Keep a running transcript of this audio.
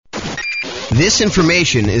This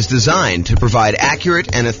information is designed to provide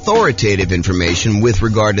accurate and authoritative information with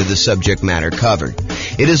regard to the subject matter covered.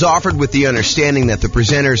 It is offered with the understanding that the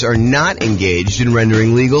presenters are not engaged in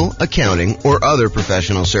rendering legal, accounting, or other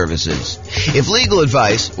professional services. If legal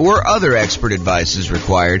advice or other expert advice is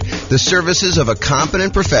required, the services of a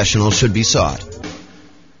competent professional should be sought.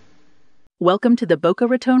 Welcome to the Boca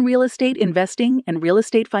Raton Real Estate Investing and Real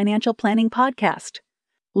Estate Financial Planning Podcast.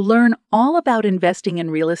 Learn all about investing in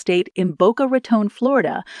real estate in Boca Raton,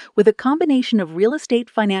 Florida, with a combination of real estate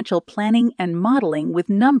financial planning and modeling with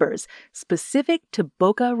numbers specific to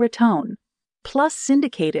Boca Raton, plus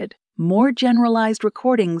syndicated, more generalized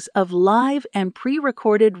recordings of live and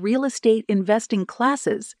pre-recorded real estate investing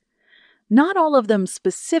classes, not all of them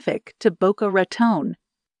specific to Boca Raton.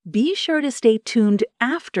 Be sure to stay tuned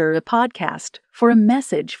after the podcast for a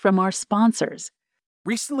message from our sponsors.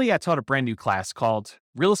 Recently, I taught a brand new class called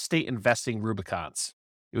Real Estate Investing Rubicons.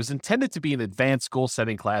 It was intended to be an advanced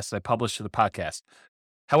goal-setting class that I published to the podcast.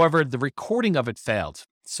 However, the recording of it failed,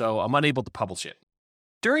 so I'm unable to publish it.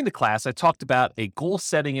 During the class, I talked about a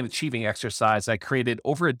goal-setting and achieving exercise I created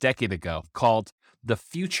over a decade ago called the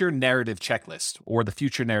Future Narrative Checklist, or the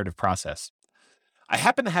Future Narrative Process. I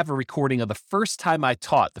happen to have a recording of the first time I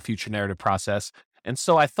taught the Future Narrative Process, and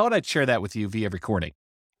so I thought I'd share that with you via recording.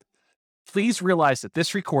 Please realize that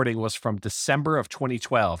this recording was from December of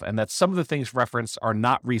 2012 and that some of the things referenced are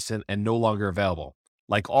not recent and no longer available.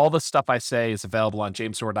 Like all the stuff I say is available on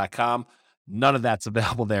jamesorr.com, none of that's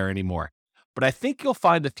available there anymore. But I think you'll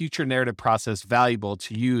find the future narrative process valuable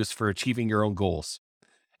to use for achieving your own goals.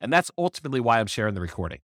 And that's ultimately why I'm sharing the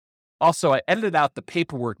recording. Also, I edited out the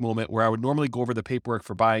paperwork moment where I would normally go over the paperwork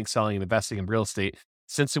for buying, selling, and investing in real estate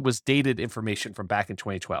since it was dated information from back in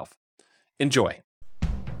 2012. Enjoy.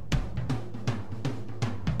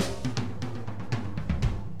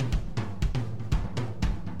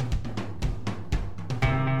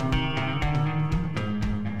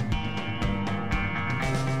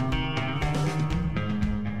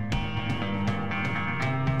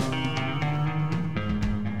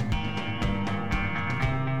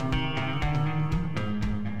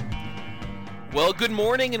 Well, good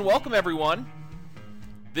morning and welcome, everyone.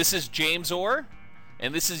 This is James Orr,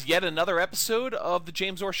 and this is yet another episode of The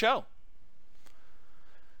James Orr Show.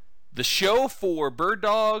 The show for bird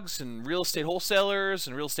dogs and real estate wholesalers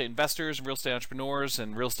and real estate investors and real estate entrepreneurs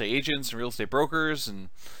and real estate agents and real estate brokers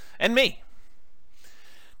and me.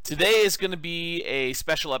 Today is going to be a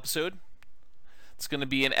special episode. It's going to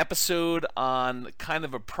be an episode on kind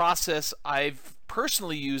of a process I've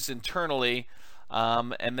personally used internally,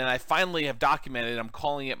 and then I finally have documented. I'm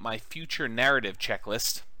calling it my future narrative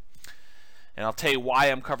checklist. And I'll tell you why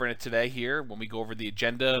I'm covering it today here when we go over the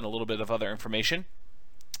agenda and a little bit of other information.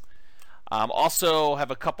 Also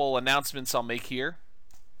have a couple announcements I'll make here.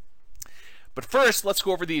 But first, let's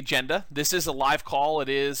go over the agenda. This is a live call. It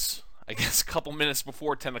is, I guess, a couple minutes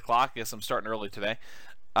before 10 o'clock. I guess I'm starting early today.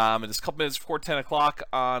 It is a couple minutes before 10 o'clock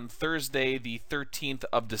on Thursday, the 13th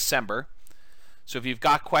of December. So if you've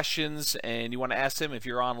got questions and you want to ask them, if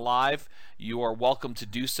you're on live, you are welcome to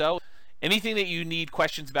do so. Anything that you need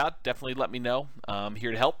questions about, definitely let me know. I'm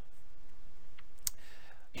here to help.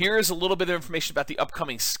 Here's a little bit of information about the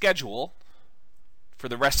upcoming schedule for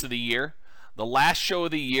the rest of the year. The last show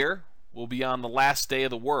of the year will be on the last day of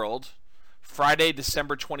the world, Friday,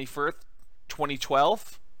 December 21st,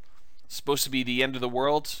 2012. It's supposed to be the end of the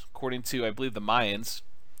world, according to, I believe, the Mayans.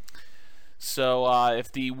 So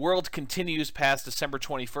if the world continues past December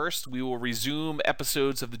 21st, we will resume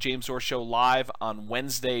episodes of the James Orr Show live on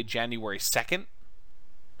Wednesday, January 2nd.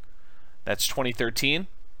 That's 2013.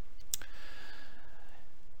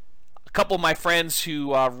 A couple of my friends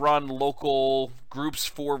who run local groups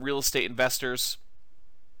for real estate investors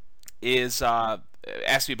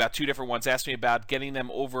asked me about two different ones. Asked me about getting them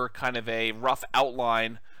over kind of a rough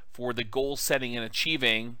outline for the goal setting and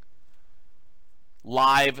achieving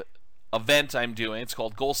live event I'm doing. It's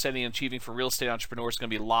called Goal Setting and Achieving for Real Estate Entrepreneurs. It's going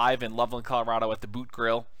to be live in Loveland, Colorado at the Boot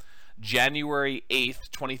Grill, January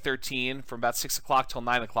 8th, 2013, from about 6 o'clock till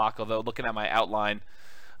 9 o'clock, although looking at my outline,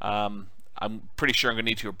 I'm pretty sure I'm going to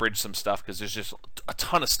need to abridge some stuff because there's just a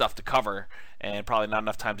ton of stuff to cover and probably not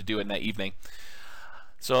enough time to do it in that evening.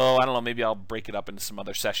 So, I don't know, maybe I'll break it up into some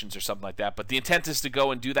other sessions or something like that. But the intent is to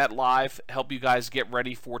go and do that live, help you guys get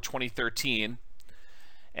ready for 2013.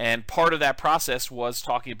 And part of that process was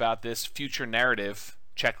talking about this future narrative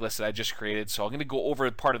checklist that I just created. So I'm going to go over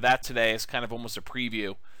part of that today as kind of almost a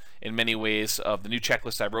preview in many ways of the new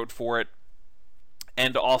checklist I wrote for it,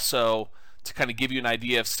 and also to kind of give you an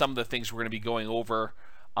idea of some of the things we're going to be going over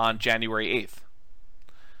on January 8th.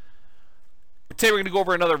 Today we're going to go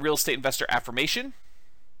over another real estate investor affirmation.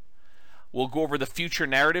 We'll go over the future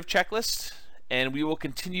narrative checklist, and we will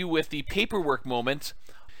continue with the paperwork moment.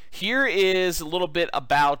 Here is a little bit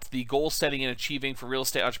about the goal setting and achieving for real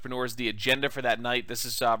estate entrepreneurs, the agenda for that night. This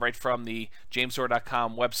is right from the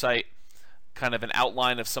jamesor.com website, kind of an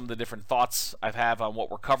outline of some of the different thoughts I have on what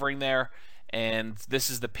we're covering there. And this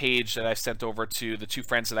is the page that I sent over to the two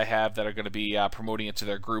friends that I have that are going to be promoting it to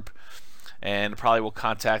their group. And probably will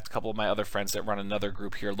contact a couple of my other friends that run another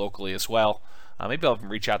group here locally as well. Maybe I'll even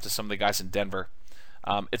reach out to some of the guys in Denver.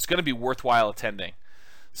 It's going to be worthwhile attending.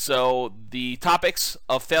 So the topics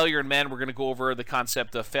of failure in men, we're going to go over the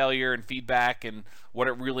concept of failure and feedback and what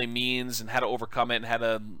it really means and how to overcome it and how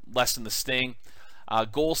to lessen the sting.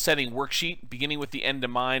 Goal setting worksheet, beginning with the end in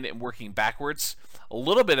mind and working backwards. A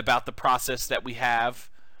little bit about the process that we have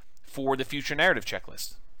for the future narrative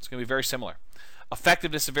checklist. It's going to be very similar.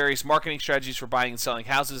 Effectiveness of various marketing strategies for buying and selling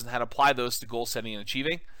houses and how to apply those to goal setting and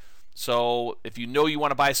achieving. So if you know you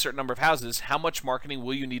want to buy a certain number of houses, how much marketing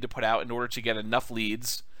will you need to put out in order to get enough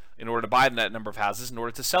leads in order to buy that number of houses, in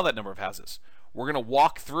order to sell that number of houses? We're going to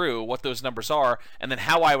walk through what those numbers are and then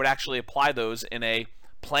how I would actually apply those in a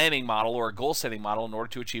planning model or a goal setting model in order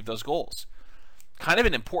to achieve those goals. Kind of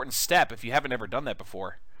an important step if you haven't ever done that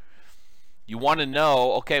before. You want to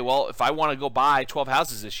know, okay, well, if I want to go buy 12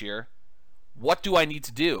 houses this year, what do I need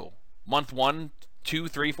to do? Month 1, 2,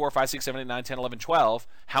 3, 4, 5, 6, 7, 8, 9, 10, 11, 12,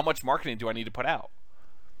 how much marketing do I need to put out?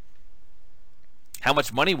 How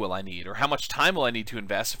much money will I need? Or how much time will I need to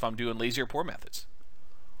invest if I'm doing lazy or poor methods?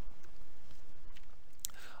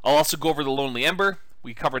 I'll also go over the Lonely Ember.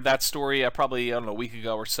 We covered that story probably, a week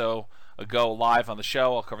ago or so ago live on the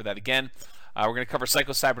show. I'll cover that again. We're going to cover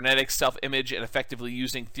psycho-cybernetics, self-image, and effectively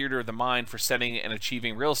using theater of the mind for setting and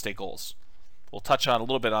achieving real estate goals. We'll touch on a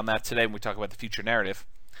little bit on that today when we talk about the future narrative.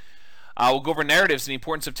 We'll go over narratives and the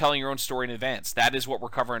importance of telling your own story in advance. That is what we're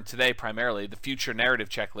covering today primarily. The future narrative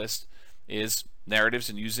checklist is narratives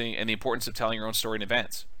and the importance of telling your own story in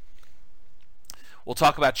advance. We'll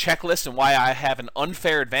talk about checklists and why I have an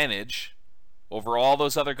unfair advantage over all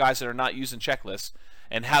those other guys that are not using checklists,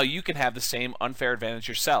 and how you can have the same unfair advantage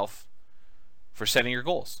yourself for setting your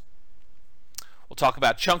goals. We'll talk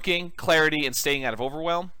about chunking, clarity, and staying out of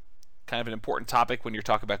overwhelm. Kind of an important topic when you're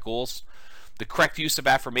talking about goals. The correct use of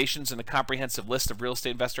affirmations and a comprehensive list of real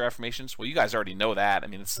estate investor affirmations. Well, you guys already know that. I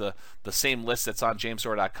mean, it's the same list that's on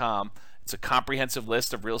jamesor.com. It's a comprehensive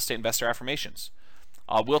list of real estate investor affirmations.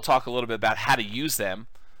 We'll talk a little bit about how to use them,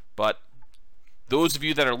 but those of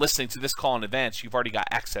you that are listening to this call in advance, you've already got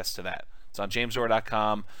access to that. It's on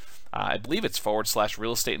jamesor.com. I believe it's /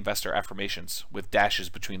 real estate investor affirmations with dashes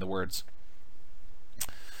between the words.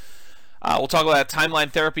 We'll talk about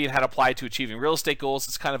timeline therapy and how to apply it to achieving real estate goals.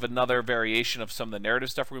 It's kind of another variation of some of the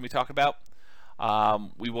narrative stuff we're going to be talking about.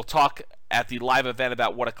 We will talk at the live event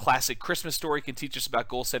about what a classic Christmas story can teach us about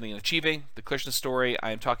goal setting and achieving. The Christmas story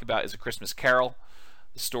I am talking about is A Christmas Carol,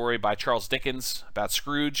 the story by Charles Dickens about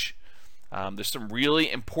Scrooge. There's some really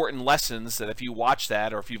important lessons that if you watch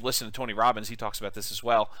that, or if you've listened to Tony Robbins, he talks about this as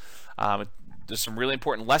well. There's some really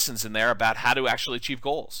important lessons in there about how to actually achieve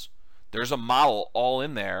goals. There's a model all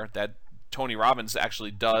in there that Tony Robbins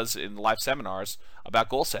actually does in live seminars about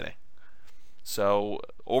goal setting. So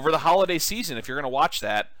over the holiday season, if you're going to watch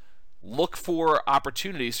that, look for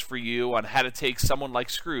opportunities for you on how to take someone like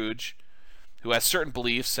Scrooge, who has certain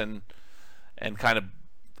beliefs and kind of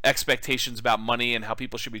expectations about money and how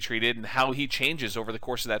people should be treated, and how he changes over the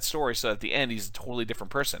course of that story so at the end he's a totally different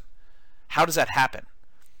person. How does that happen?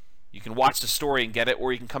 You can watch the story and get it,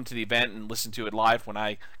 or you can come to the event and listen to it live when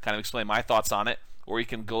I kind of explain my thoughts on it, or you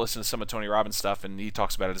can go listen to some of Tony Robbins' stuff and he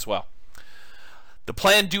talks about it as well. The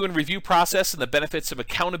plan, do, and review process and the benefits of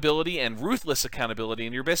accountability and ruthless accountability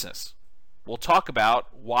in your business. We'll talk about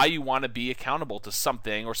why you want to be accountable to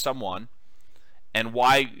something or someone, and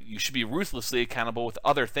why you should be ruthlessly accountable with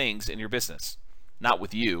other things in your business. Not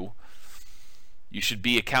with you. You should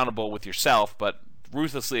be accountable with yourself, but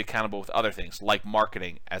ruthlessly accountable with other things, like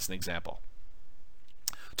marketing, as an example.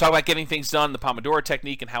 Talk about getting things done, the Pomodoro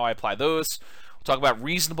technique, and how I apply those. We'll talk about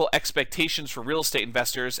reasonable expectations for real estate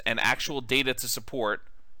investors and actual data to support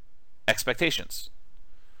expectations.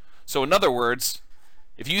 So in other words,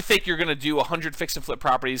 if you think you're going to do 100 fix and flip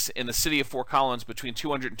properties in the city of Fort Collins between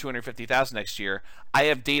 200 and 250,000 next year, I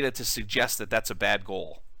have data to suggest that that's a bad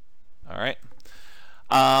goal. All right.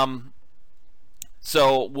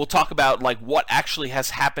 So we'll talk about like what actually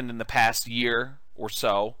has happened in the past year or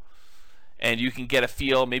so, and you can get a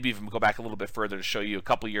feel, maybe even go back a little bit further to show you a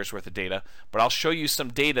couple years worth of data. But I'll show you some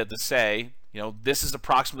data to say, this is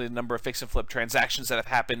approximately the number of fix and flip transactions that have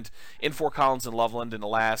happened in Fort Collins and Loveland in the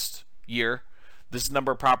last year. this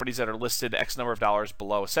number of properties that are listed X number of dollars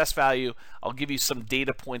below assessed value. I'll give you some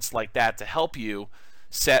data points like that to help you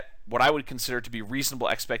set what I would consider to be reasonable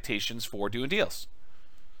expectations for doing deals.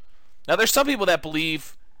 Now, there's some people that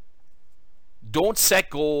believe don't set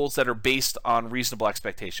goals that are based on reasonable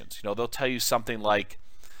expectations. They'll tell you something like,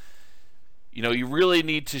 you really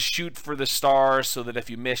need to shoot for the stars so that if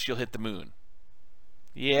you miss, you'll hit the moon.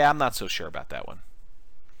 Yeah, I'm not so sure about that one.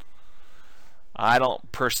 I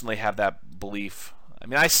don't personally have that belief. I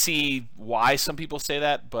mean, I see why some people say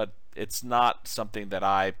that, but it's not something that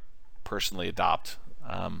I personally adopt.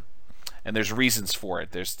 And there's reasons for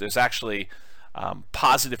it. There's actually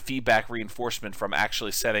positive feedback reinforcement from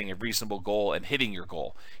actually setting a reasonable goal and hitting your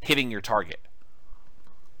goal, hitting your target.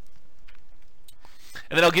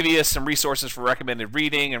 And then I'll give you some resources for recommended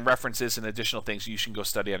reading and references and additional things you should go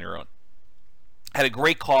study on your own. I had a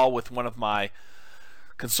great call with one of my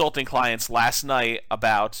consulting clients last night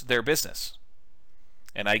about their business.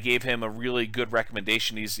 And I gave him a really good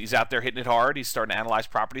recommendation. He's out there hitting it hard. He's starting to analyze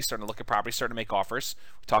properties, starting to look at properties, starting to make offers.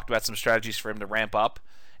 We talked about some strategies for him to ramp up,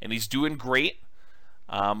 and he's doing great.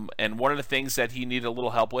 And one of the things that he needed a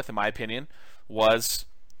little help with, in my opinion, was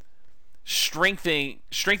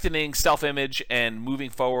strengthening self-image and moving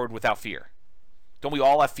forward without fear. Don't we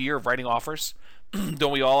all have fear of writing offers?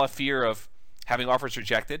 Don't we all have fear of having offers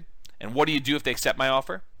rejected? And what do you do if they accept my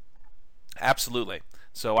offer? Absolutely.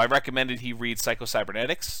 So I recommended he read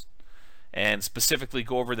Psycho-Cybernetics and specifically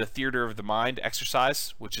go over the theater of the mind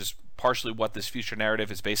exercise, which is partially what this future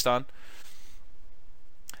narrative is based on.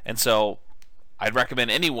 And so I'd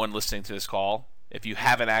recommend anyone listening to this call, if you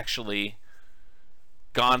haven't actually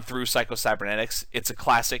gone through Psycho-Cybernetics, it's a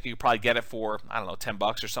classic. You can probably get it for,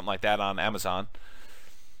 $10 or something like that on Amazon.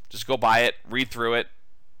 Just go buy it, read through it.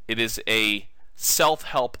 It is a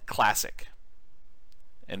self-help classic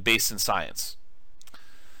and based in science.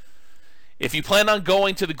 If you plan on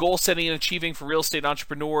going to the Goal Setting and Achieving for Real Estate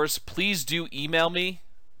Entrepreneurs, please do email me,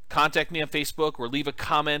 contact me on Facebook, or leave a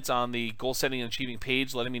comment on the Goal Setting and Achieving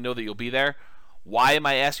page letting me know that you'll be there. Why am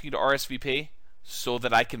I asking you to RSVP? So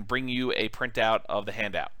that I can bring you a printout of the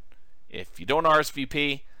handout. If you don't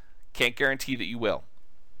RSVP, can't guarantee that you will.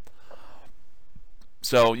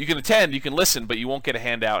 So you can attend, you can listen, but you won't get a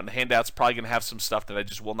handout, and the handout's probably going to have some stuff that I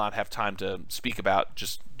just will not have time to speak about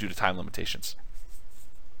just due to time limitations.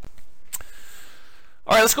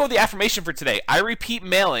 All right, let's go with the affirmation for today. I repeat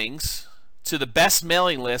mailings to the best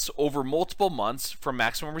mailing list over multiple months for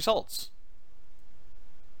maximum results.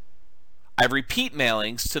 I repeat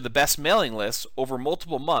mailings to the best mailing lists over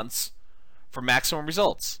multiple months for maximum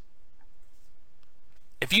results.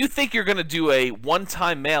 If you think you're going to do a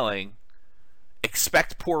one-time mailing,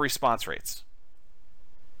 expect poor response rates.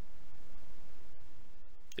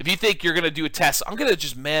 If you think you're going to do a test, I'm going to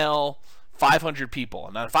just mail 500 people.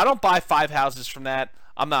 And if I don't buy 5 houses from that,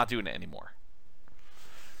 I'm not doing it anymore.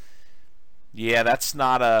 Yeah, that's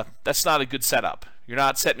not a good setup. You're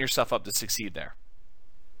not setting yourself up to succeed there.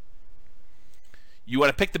 You want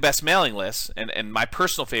to pick the best mailing lists, and my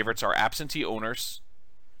personal favorites are absentee owners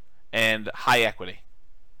and high equity.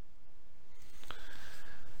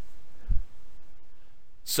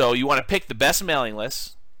 So you want to pick the best mailing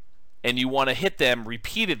lists, and you want to hit them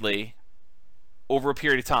repeatedly over a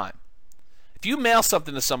period of time. If you mail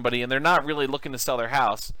something to somebody and they're not really looking to sell their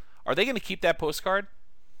house, are they going to keep that postcard?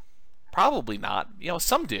 Probably not.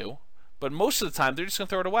 Some do, but most of the time they're just going to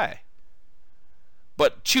throw it away.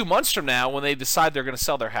 But 2 months from now, when they decide they're going to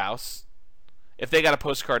sell their house, if they got a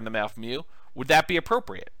postcard in the mail from you, would that be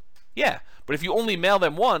appropriate? Yeah, but if you only mail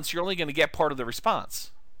them once, you're only going to get part of the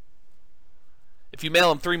response. If you mail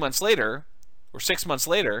them 3 months later, or 6 months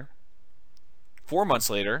later, 4 months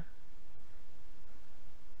later,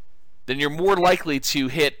 then you're more likely to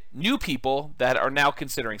hit new people that are now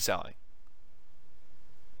considering selling.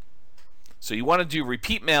 So you want to do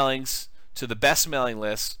repeat mailings to the best mailing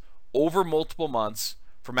lists over multiple months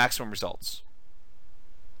for maximum results.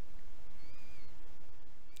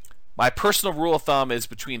 My personal rule of thumb is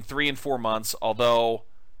between 3 and 4 months, although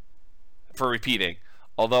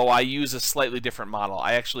I use a slightly different model.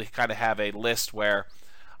 I actually kind of have a list where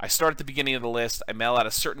I start at the beginning of the list, I mail out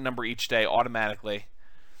a certain number each day automatically,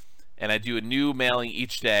 and I do a new mailing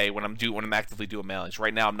each day when I'm actively doing mailings.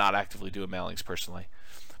 Right now I'm not actively doing mailings personally,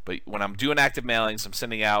 but when I'm doing active mailings, I'm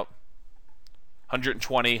sending out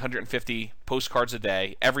 120, 150 postcards a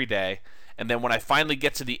day, every day. And then when I finally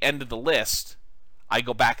get to the end of the list, I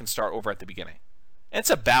go back and start over at the beginning. And it's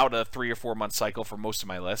about a 3 or 4 month cycle for most of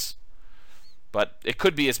my lists. But it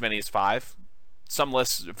could be as many as 5. Some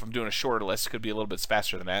lists, if I'm doing a shorter list, could be a little bit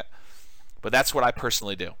faster than that. But that's what I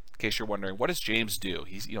personally do. In case you're wondering, what does James do?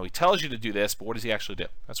 He tells you to do this, but what does he actually do?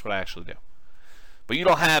 That's what I actually do. But you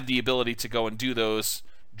don't have the ability to go and do those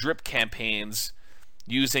drip campaigns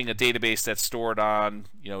using a database that's stored on,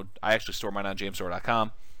 I actually store mine on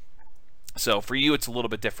jamesdora.com. So for you, it's a little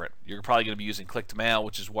bit different. You're probably going to be using click-to-mail,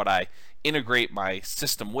 which is what I integrate my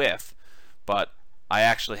system with, but I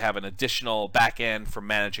actually have an additional back end for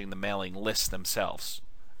managing the mailing lists themselves.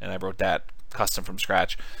 And I wrote that custom from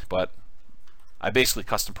scratch, but I basically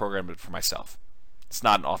custom programmed it for myself. It's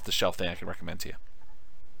not an off-the-shelf thing I can recommend to you.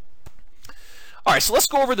 All right, so let's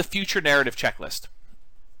go over the future narrative checklist.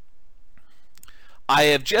 I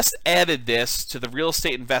have just added this to the real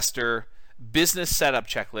estate investor business setup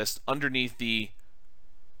checklist underneath the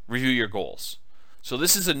review your goals. So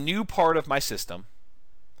this is a new part of my system,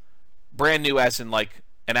 brand new as in like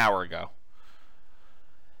an hour ago.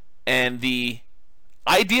 And the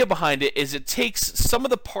idea behind it is it takes some of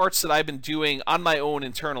the parts that I've been doing on my own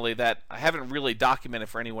internally that I haven't really documented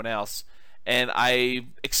for anyone else, and I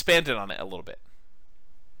expanded on it a little bit.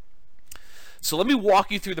 So let me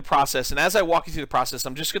walk you through the process, and as I walk you through the process,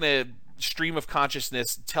 I'm just going to stream of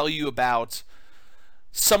consciousness tell you about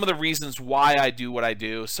some of the reasons why I do what I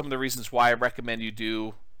do, some of the reasons why I recommend you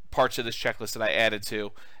do parts of this checklist that I added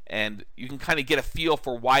to, and you can kind of get a feel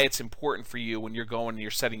for why it's important for you when you're going and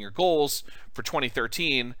you're setting your goals for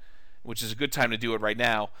 2013, which is a good time to do it right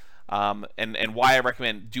now, and why I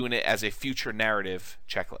recommend doing it as a future narrative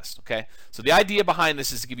checklist. Okay, so the idea behind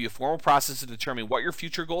this is to give you a formal process to determine what your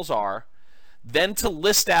future goals are, then to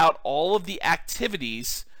list out all of the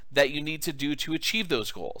activities that you need to do to achieve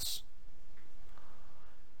those goals.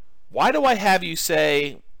 Why do I have you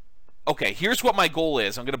say, okay, here's what my goal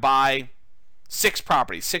is. I'm going to buy 6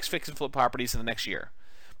 properties, 6 fix and flip properties in the next year.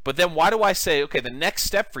 But then why do I say, okay, the next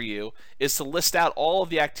step for you is to list out all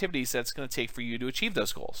of the activities that's going to take for you to achieve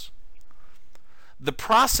those goals? The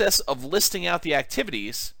process of listing out the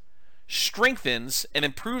activities strengthens and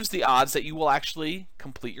improves the odds that you will actually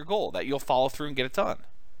complete your goal, that you'll follow through and get it done.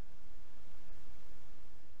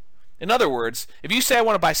 In other words, if you say I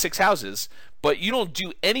want to buy 6 houses, but you don't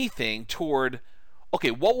do anything toward,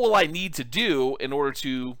 okay, what will I need to do in order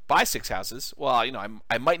to buy 6 houses? Well,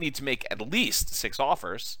 I might need to make at least 6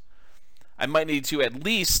 offers. I might need to at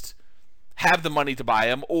least have the money to buy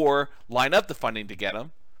them or line up the funding to get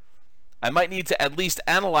them. I might need to at least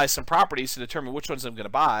analyze some properties to determine which ones I'm going to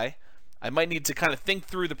buy. I might need to kind of think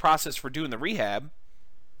through the process for doing the rehab.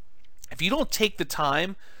 If you don't take the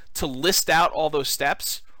time to list out all those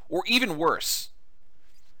steps, or even worse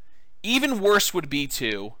would be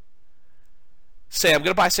to say, I'm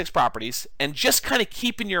going to buy 6 properties, and just kind of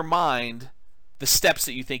keep in your mind the steps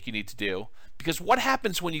that you think you need to do. Because what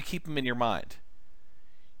happens when you keep them in your mind?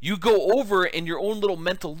 You go over in your own little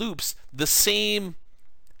mental loops the same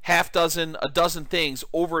a dozen things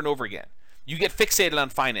over and over again. You get fixated on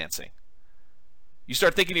financing. You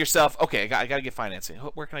start thinking to yourself, okay, I got to get financing.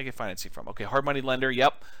 Where can I get financing from? Okay, hard money lender,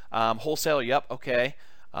 yep. Wholesaler, yep, okay.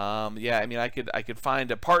 I could find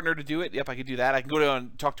a partner to do it. Yep, I could do that. I can go to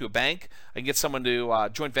and talk to a bank. I can get someone to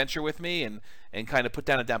joint venture with me and kind of put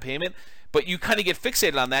down a down payment. But you kind of get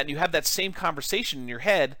fixated on that, and you have that same conversation in your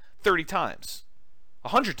head 30 times,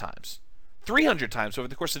 100 times, 300 times over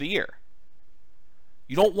the course of the year.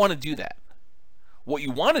 You don't want to do that. What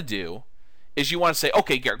you want to do is you want to say,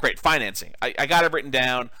 okay, great, financing. I got it written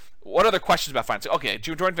down. What other questions about financing? Okay,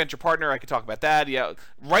 joint venture partner, I could talk about that. Yeah,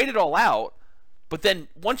 write it all out. But then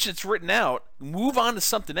once it's written out, move on to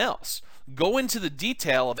something else. Go into the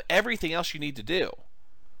detail of everything else you need to do.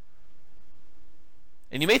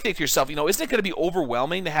 And you may think to yourself, isn't it going to be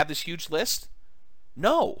overwhelming to have this huge list?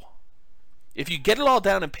 No. If you get it all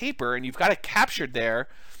down in paper and you've got it captured there,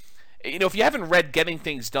 if you haven't read Getting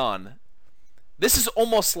Things Done, this is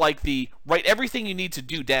almost like the write everything you need to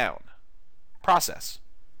do down process.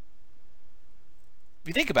 If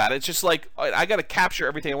you think about it, it's just like, I got to capture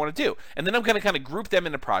everything I want to do. And then I'm going to kind of group them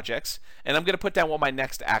into projects, and I'm going to put down what my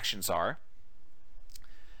next actions are.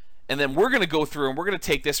 And then we're going to go through, and we're going to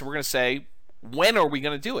take this, and we're going to say, when are we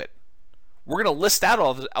going to do it? We're going to list out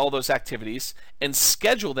all those activities and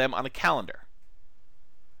schedule them on a calendar.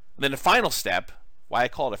 And then the final step, why I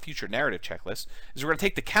call it a future narrative checklist, is we're going to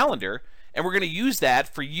take the calendar, and we're going to use that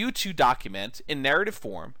for you to document in narrative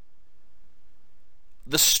form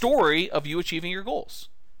the story of you achieving your goals.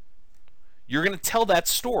 You're going to tell that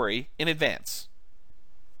story in advance.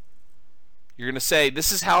 You're going to say,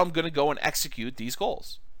 this is how I'm going to go and execute these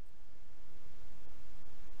goals.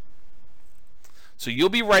 So you'll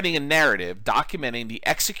be writing a narrative documenting the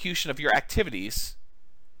execution of your activities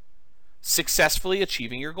successfully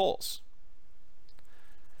achieving your goals.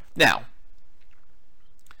 Now,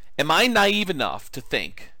 am I naive enough to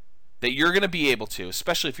think that you're going to be able to,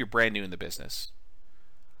 especially if you're brand new in the business,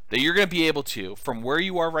 that you're going to be able to, from where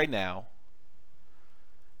you are right now,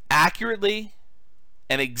 accurately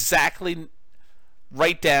and exactly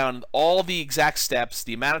write down all the exact steps,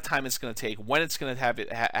 the amount of time it's going to take, when it's going to have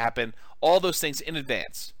it happen, all those things in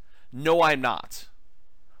advance. No, I'm not.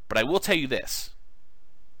 But I will tell you this.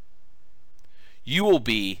 You will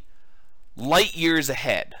be light years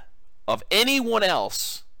ahead of anyone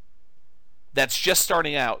else that's just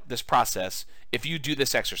starting out this process if you do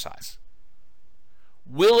this exercise.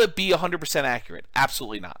 Will it be 100% accurate?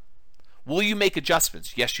 Absolutely not. Will you make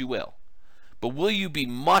adjustments? Yes, you will. But will you be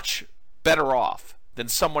much better off than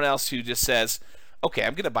someone else who just says, okay,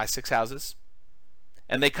 I'm going to buy 6 houses,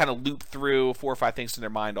 and they kind of loop through 4 or 5 things in their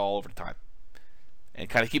mind all over the time and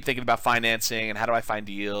kind of keep thinking about financing and how do I find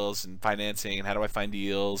deals and financing and how do I find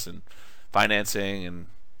deals and financing and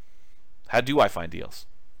how do I find deals?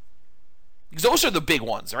 Because those are the big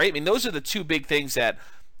ones, right? I mean, those are the 2 big things that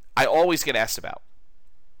I always get asked about.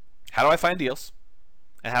 How do I find deals?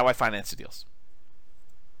 And how do I finance the deals?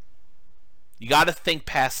 You got to think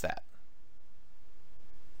past that.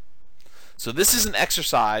 So this is an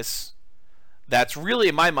exercise that's really,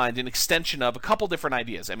 in my mind, an extension of a couple different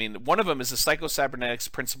ideas. I mean, one of them is the psycho-cybernetics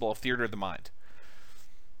principle of theater of the mind.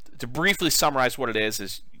 To briefly summarize what it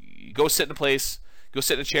is you go sit in a place, go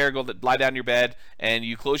sit in a chair, go lie down in your bed, and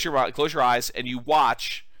you close your eyes, and you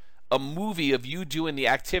watch a movie of you doing the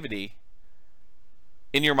activity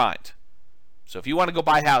in your mind. So if you want to go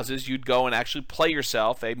buy houses, you'd go and actually play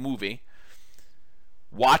yourself a movie,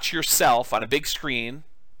 watch yourself on a big screen,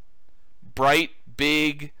 bright,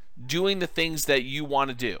 big, doing the things that you want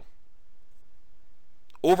to do.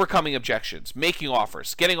 Overcoming objections, making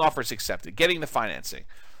offers, getting offers accepted, getting the financing,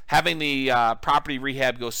 having the property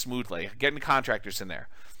rehab go smoothly, getting the contractors in there.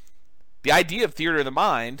 The idea of theater of the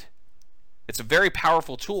mind, it's a very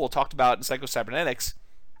powerful tool talked about in psycho-cybernetics,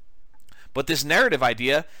 but this narrative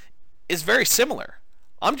idea is very similar.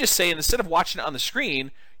 I'm just saying, instead of watching it on the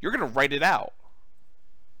screen, you're going to write it out.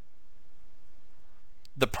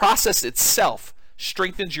 The process itself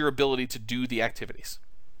strengthens your ability to do the activities.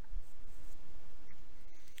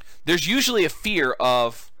 There's usually a fear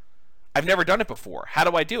of, I've never done it before. How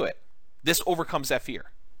do I do it? This overcomes that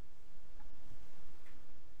fear.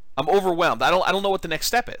 I'm overwhelmed. I don't know what the next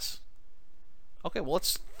step is. Okay, well,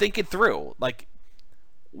 let's think it through. Like,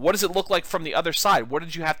 what does it look like from the other side? What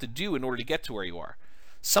did you have to do in order to get to where you are?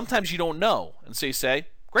 Sometimes you don't know. And so you say,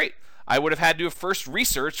 great, I would have had to have first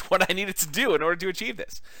researched what I needed to do in order to achieve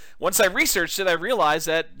this. Once I researched it, I realized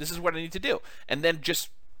that this is what I need to do. And then just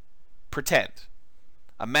pretend.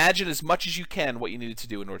 Imagine as much as you can what you needed to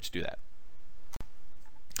do in order to do that.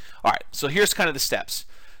 All right, so here's kind of the steps.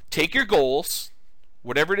 Take your goals,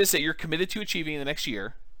 whatever it is that you're committed to achieving in the next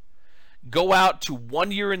year, go out to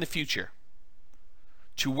 1 year in the future,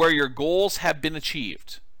 to where your goals have been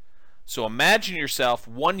achieved. So imagine yourself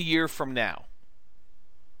 1 year from now.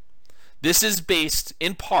 This is based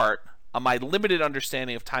in part on my limited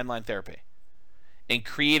understanding of timeline therapy and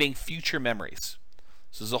creating future memories.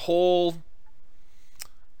 So there's a whole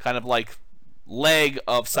kind of like leg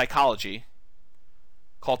of psychology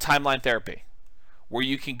called timeline therapy, where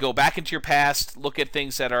you can go back into your past, look at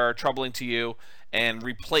things that are troubling to you, and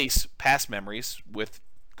replace past memories with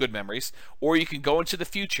good memories, or you can go into the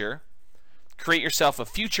future, create yourself a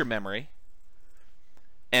future memory,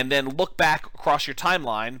 and then look back across your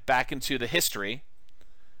timeline, back into the history,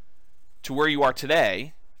 to where you are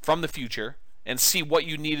today, from the future, and see what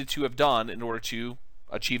you needed to have done in order to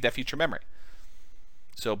achieve that future memory.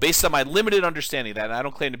 So based on my limited understanding of that, and I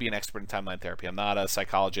don't claim to be an expert in timeline therapy, I'm not a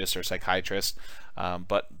psychologist or psychiatrist,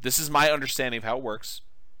 but this is my understanding of how it works,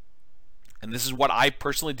 and this is what I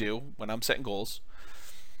personally do when I'm setting goals,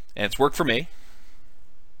 and it's worked for me,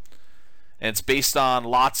 and it's based on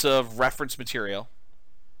lots of reference material,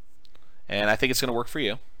 and I think it's going to work for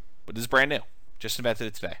you, but this is brand new. Just invented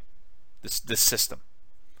it today. This system,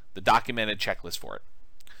 the documented checklist for it.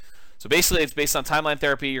 So basically, it's based on timeline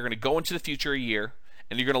therapy. You're going to go into the future a year,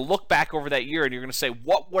 and you're going to look back over that year, and you're going to say,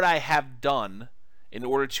 what would I have done in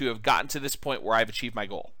order to have gotten to this point where I've achieved my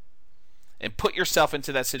goal? And put yourself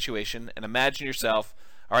into that situation, and imagine yourself,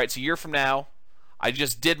 all right, it's a year from now, I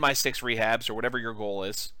just did my 6 rehabs, or whatever your goal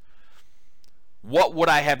is. What would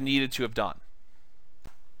I have needed to have done?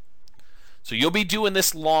 So you'll be doing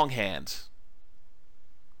this longhand,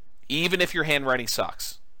 even if your handwriting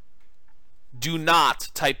sucks. Do not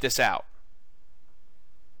type this out.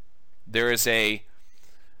 There is a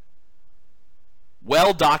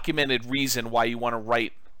well-documented reason why you want to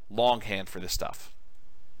write longhand for this stuff.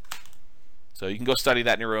 So you can go study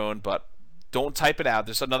that on your own, but don't type it out.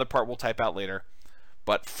 There's another part we'll type out later.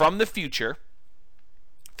 But from the future,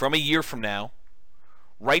 from a year from now,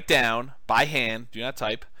 write down by hand, do not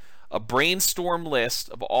type, a brainstorm list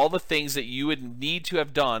of all the things that you would need to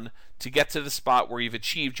have done to get to the spot where you've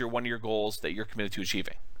achieved one of your goals that you're committed to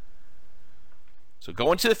achieving. So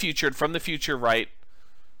go into the future, and from the future, write,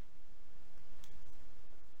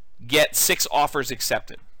 get 6 offers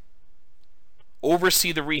accepted.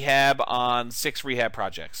 Oversee the rehab on 6 rehab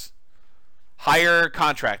projects. Hire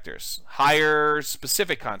contractors. Hire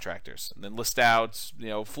specific contractors. And then list out,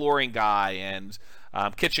 flooring guy and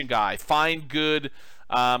kitchen guy. Find good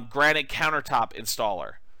granite countertop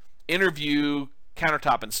installer. Interview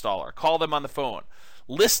countertop installer. Call them on the phone.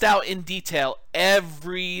 List out in detail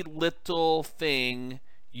every little thing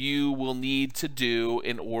you will need to do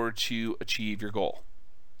in order to achieve your goal.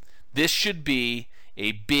 This should be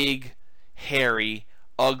a big, hairy,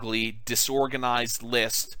 ugly, disorganized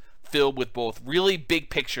list filled with both really big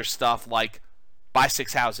picture stuff like buy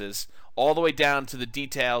 6 houses, all the way down to the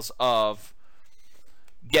details of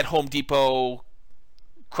get Home Depot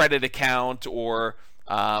credit account, or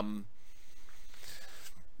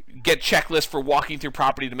get checklist for walking through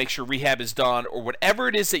property to make sure rehab is done, or whatever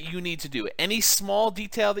it is that you need to do. Any small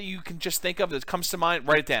detail that you can just think of that comes to mind,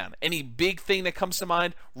 write it down. Any big thing that comes to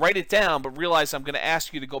mind, write it down, but realize I'm going to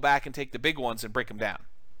ask you to go back and take the big ones and break them down.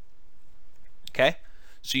 Okay?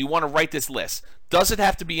 So you want to write this list. Does it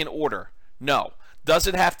have to be in order? No. Does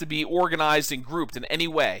it have to be organized and grouped in any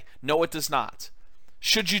way? No, it does not.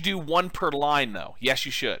 Should you do 1 per line, though? Yes,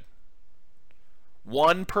 you should.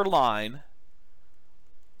 1 per line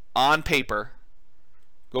on paper.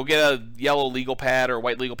 Go get a yellow legal pad or a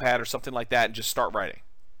white legal pad or something like that and just start writing.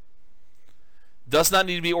 Does not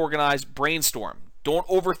need to be organized. Brainstorm. Don't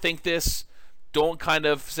overthink this. Don't kind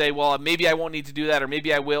of say, well, maybe I won't need to do that, or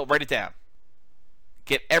maybe I will. Write it down.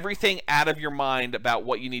 Get everything out of your mind about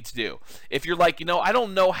what you need to do. If you're like, I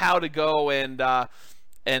don't know how to go and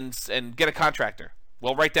get a contractor.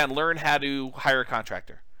 Well, write down, learn how to hire a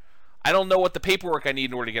contractor. I don't know what the paperwork I need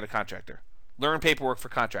in order to get a contractor. Learn paperwork for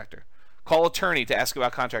contractor. Call attorney to ask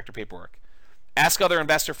about contractor paperwork. Ask other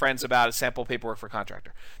investor friends about a sample paperwork for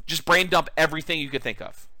contractor. Just brain dump everything you could think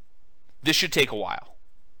of. This should take a while.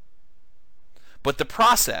 But the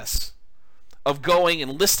process of going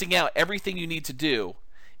and listing out everything you need to do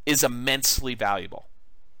is immensely valuable.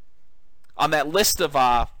 On that list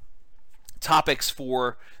of topics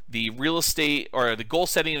for the real estate, or the goal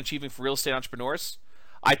setting and achieving for real estate entrepreneurs,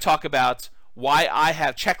 I talk about why I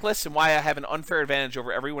have checklists and why I have an unfair advantage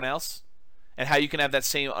over everyone else, and how you can have that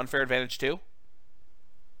same unfair advantage too.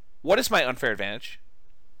 What is my unfair advantage?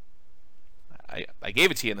 I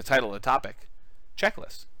gave it to you in the title of the topic.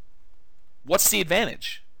 Checklist. What's the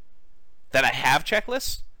advantage? That I have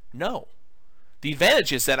checklists? No. The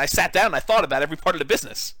advantage is that I sat down and I thought about every part of the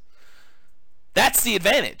business. That's the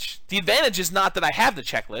advantage. The advantage is not that I have the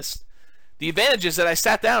checklist. The advantage is that I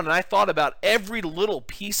sat down and I thought about every little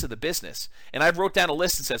piece of the business. And I wrote down a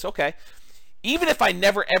list that says, okay, even if I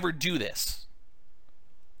never ever do this,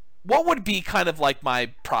 what would be kind of like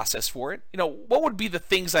my process for it? What would be the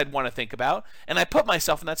things I'd want to think about? And I put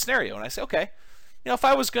myself in that scenario and I say, okay, if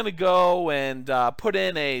I was going to go and put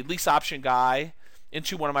in a lease option guy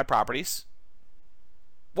into one of my properties,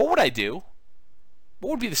 what would I do?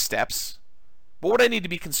 What would be the steps? What would I need to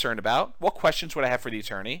be concerned about? What questions would I have for the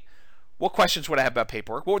attorney? What questions would I have about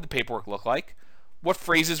paperwork? What would the paperwork look like? What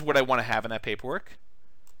phrases would I want to have in that paperwork?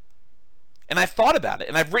 And I've thought about it,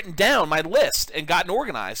 and I've written down my list and gotten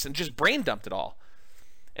organized and just brain dumped it all.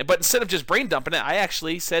 But instead of just brain dumping it, I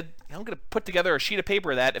actually said, I'm going to put together a sheet of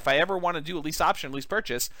paper that if I ever want to do a lease option, lease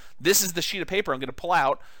purchase, this is the sheet of paper I'm going to pull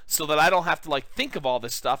out so that I don't have to think of all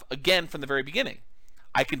this stuff again from the very beginning.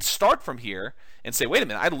 I can start from here and say, wait a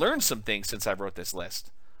minute, I learned some things since I wrote this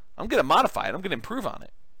list. I'm going to modify it. I'm going to improve on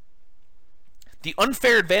it. The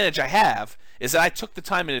unfair advantage I have is that I took the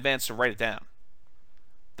time in advance to write it down.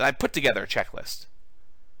 That I put together a checklist.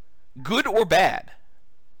 Good or bad.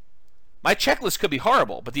 My checklist could be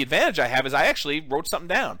horrible, but the advantage I have is I actually wrote something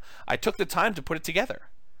down. I took the time to put it together.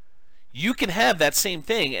 You can have that same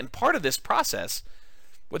thing, and part of this process,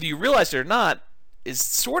 whether you realize it or not, is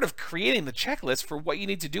sort of creating the checklist for what you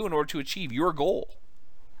need to do in order to achieve your goal.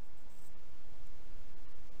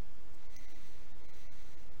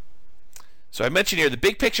 So I mentioned here, the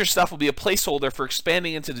big picture stuff will be a placeholder for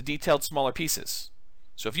expanding into the detailed smaller pieces.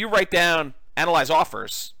 So if you write down analyze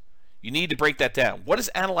offers, you need to break that down. What does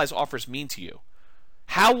analyze offers mean to you?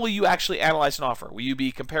 How will you actually analyze an offer? Will you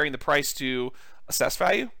be comparing the price to assessed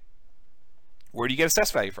value? Where do you get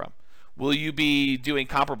assessed value from? Will you be doing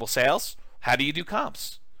comparable sales? How do you do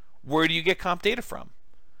comps? Where do you get comp data from?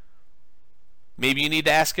 Maybe you need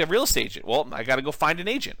to ask a real estate agent. Well, I got to go find an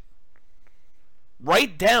agent.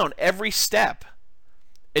 Write down every step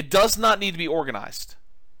It does not need to be organized.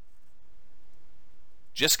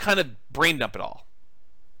 Just kind of brain dump it all.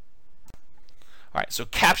 All right, so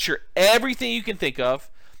capture everything you can think of.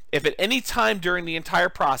 If at any time during the entire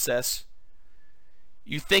process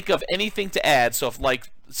you think of anything to add, so if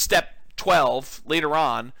like step 12 later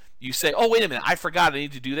on, you say, oh, wait a minute, I forgot I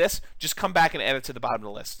need to do this, just come back and add it to the bottom of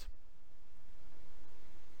the list.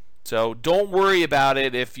 So don't worry about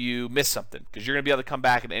it if you miss something, because you're going to be able to come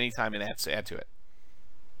back at any time and add to it.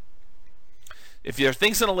 If there are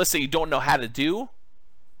things on a list that you don't know how to do,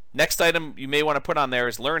 next item you may want to put on there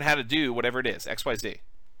is learn how to do whatever it is, XYZ.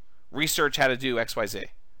 Research how to do XYZ.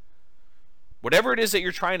 Whatever it is that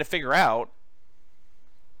you're trying to figure out,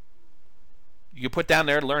 you can put down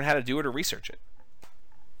there and learn how to do it or research it.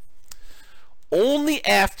 Only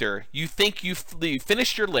after you think you've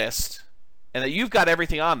finished your list and that you've got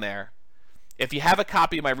everything on there, if you have a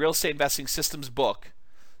copy of my Real Estate Investing Systems book,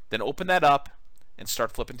 then open that up and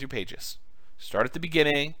start flipping through pages. Start at the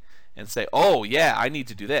beginning and say, oh, yeah, I need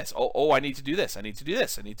to do this. Oh, I need to do this. I need to do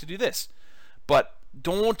this. I need to do this. But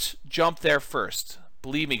don't jump there first.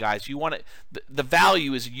 Believe me, guys, you want it. The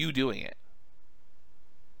value is you doing it.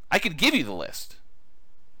 I could give you the list.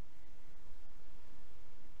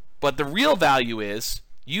 But the real value is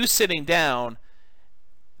you sitting down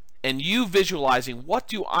and you visualizing, what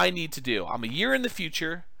do I need to do? I'm a year in the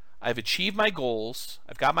future. I've achieved my goals.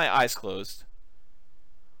 I've got my eyes closed.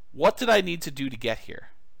 What did I need to do to get here?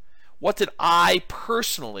 What did I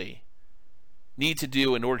personally need to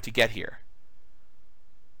do in order to get here?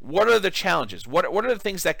 What are the challenges? What are the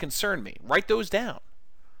things that concern me? Write those down.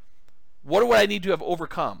 What would I need to have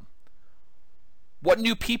overcome? What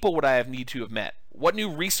new people would I need to have met? What new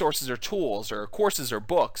resources or tools or courses or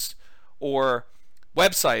books or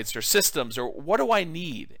websites or systems, or what do I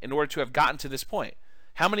need in order to have gotten to this point?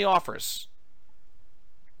 How many offers?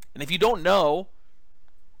 And if you don't know,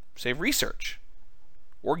 say research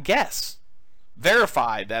or guess.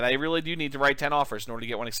 Verify that I really do need to write 10 offers in order to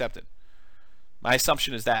get one accepted. My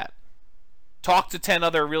assumption is that. Talk to 10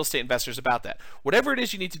 other real estate investors about that. Whatever it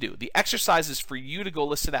is you need to do, the exercise is for you to go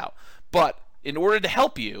list it out. But in order to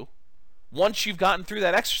help you, once you've gotten through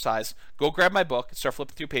that exercise, go grab my book and start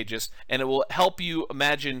flipping through pages, and it will help you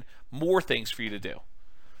imagine more things for you to do.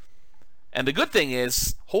 And the good thing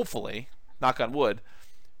is, hopefully, knock on wood,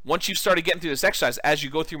 once you've started getting through this exercise, as you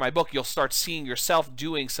go through my book, you'll start seeing yourself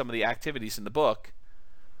doing some of the activities in the book,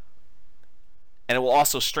 and it will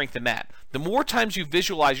also strengthen that. The more times you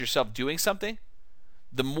visualize yourself doing something,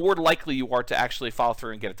 the more likely you are to actually follow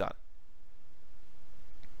through and get it done.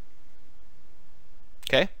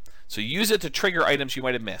 Okay? So use it to trigger items you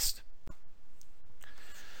might have missed.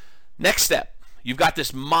 Next step, you've got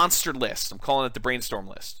this monster list. I'm calling it the brainstorm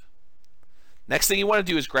list. Next thing you want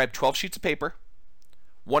to do is grab 12 sheets of paper,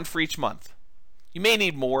 one for each month. You may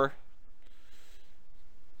need more,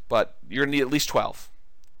 but you're going to need at least 12.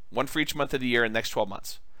 One for each month of the year in the next 12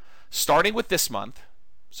 months. Starting with this month,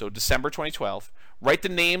 so December 2012, write the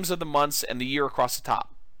names of the months and the year across the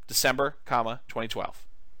top. December, 2012.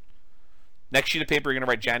 Next sheet of paper, you're going to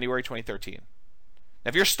write January 2013. Now,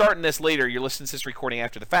 if you're starting this later, you're listening to this recording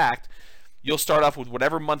after the fact, you'll start off with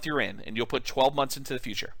whatever month you're in, and you'll put 12 months into the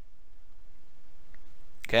future.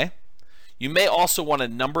 Okay? You may also want to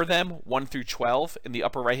number them 1 through 12 in the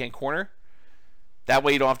upper right-hand corner. That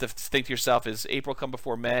way you don't have to think to yourself, is April come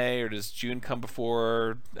before May, or does June come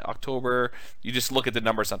before October? You just look at the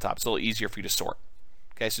numbers on top. It's a little easier for you to sort.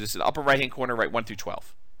 Okay, so this is the upper right-hand corner, write 1 through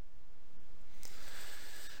 12.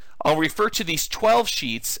 I'll refer to these 12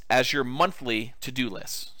 sheets as your monthly to-do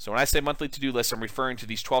list. So when I say monthly to-do list, I'm referring to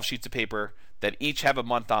these 12 sheets of paper that each have a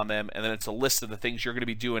month on them, and then it's a list of the things you're going to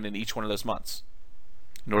be doing in each one of those months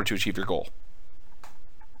in order to achieve your goal.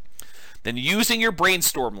 Then using your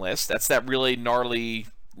brainstorm list, that's that really gnarly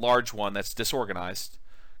large one that's disorganized,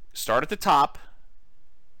 start at the top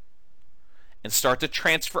and start to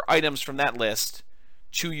transfer items from that list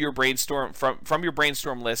to your brainstorm, from your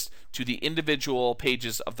brainstorm list to the individual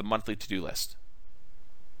pages of the monthly to-do list.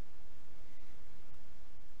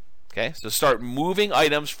 Okay, so start moving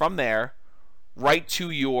items from there right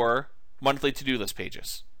to your monthly to-do list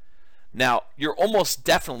pages. Now, you're almost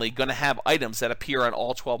definitely going to have items that appear on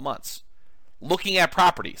all 12 months. Looking at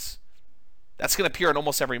properties, that's going to appear in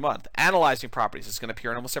almost every month. Analyzing properties is going to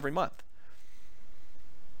appear in almost every month.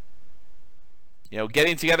 You know,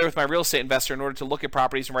 getting together with my real estate investor in order to look at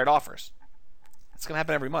properties and write offers. That's going to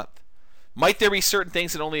happen every month. Might there be certain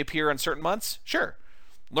things that only appear on certain months? Sure.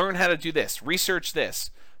 Learn how to do this. Research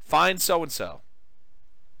this. Find so-and-so.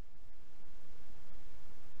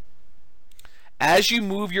 As you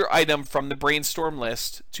move your item from the brainstorm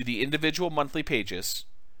list to the individual monthly pages,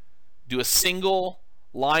 do a single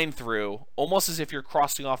line through, almost as if you're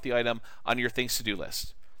crossing off the item on your things to do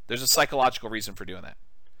list. There's a psychological reason for doing that.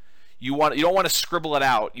 You don't want to scribble it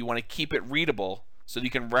out. You want to keep it readable so that you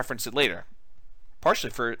can reference it later. Partially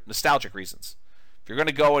for nostalgic reasons. If you're going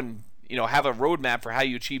to go and have a roadmap for how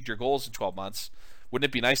you achieved your goals in 12 months, wouldn't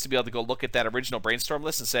it be nice to be able to go look at that original brainstorm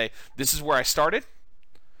list and say, this is where I started?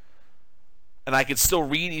 And I could still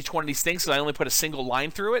read each one of these things, so I only put a single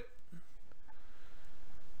line through it?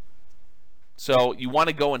 So you want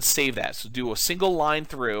to go and save that. So do a single line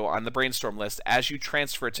through on the brainstorm list as you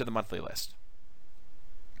transfer it to the monthly list.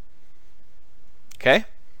 Okay?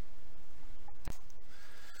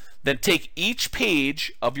 Then take each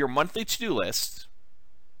page of your monthly to-do list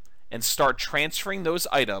and start transferring those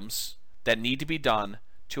items that need to be done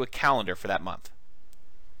to a calendar for that month.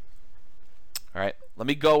 All right, let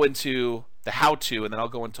me go into the how-to, and then I'll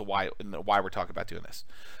go into why we're talking about doing this.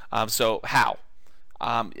 So how?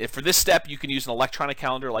 If for this step, you can use an electronic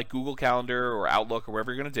calendar like Google Calendar or Outlook or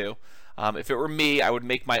whatever you're going to do. If it were me, I would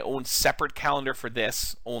make my own separate calendar for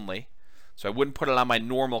this only. So I wouldn't put it on my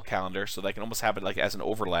normal calendar, so that I can almost have it like as an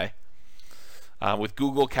overlay. With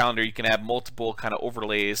Google Calendar, you can have multiple kind of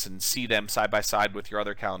overlays and see them side by side with your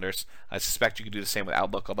other calendars. I suspect you can do the same with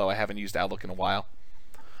Outlook, although I haven't used Outlook in a while.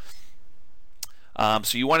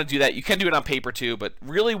 So you want to do that. You can do it on paper too, but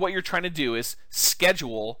really what you're trying to do is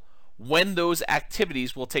schedule when those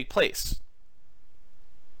activities will take place.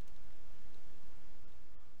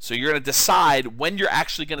 So you're going to decide when you're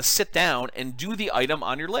actually going to sit down and do the item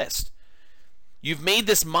on your list. You've made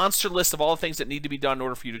this monster list of all the things that need to be done in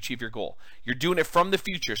order for you to achieve your goal. You're doing it from the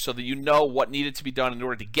future so that you know what needed to be done in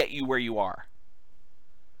order to get you where you are.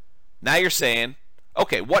 Now you're saying,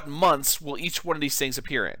 okay, what months will each one of these things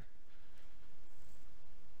appear in?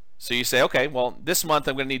 So you say, okay, well, this month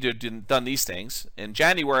I'm going to need to have done these things. In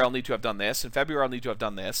January, I'll need to have done this. In February, I'll need to have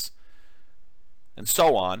done this. And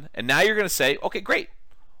so on. And now you're going to say, okay, great.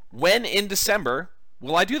 When in December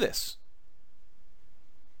will I do this?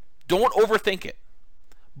 Don't overthink it,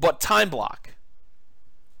 but time block.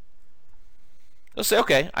 You'll say,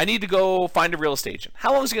 okay, I need to go find a real estate agent.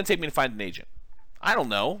 How long is it going to take me to find an agent? I don't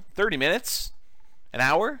know, 30 minutes? An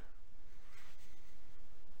hour?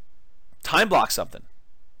 Time block something.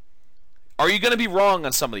 Are you going to be wrong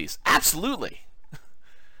on some of these? Absolutely.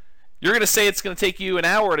 You're going to say it's going to take you an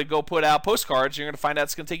hour to go put out postcards. You're going to find out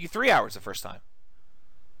it's going to take you 3 hours the first time.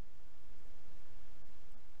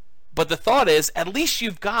 But the thought is, at least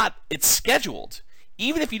you've got it scheduled.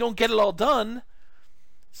 Even if you don't get it all done,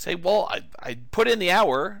 say, well, I put in the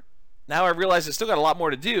hour. Now I realize I still got a lot more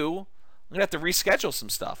to do. I'm going to have to reschedule some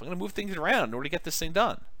stuff. I'm going to move things around in order to get this thing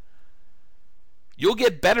done. You'll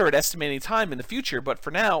get better at estimating time in the future, but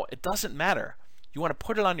for now, it doesn't matter. You want to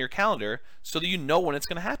put it on your calendar so that you know when it's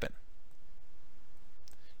going to happen.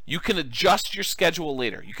 You can adjust your schedule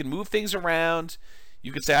later. You can move things around.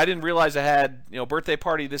 You could say, I didn't realize I had a birthday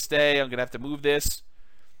party this day. I'm going to have to move this.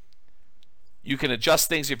 You can adjust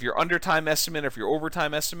things if you're under time estimate or if you're over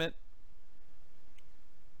time estimate.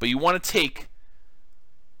 But you want to take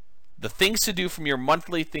the things to do from your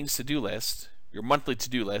monthly things to do list, your monthly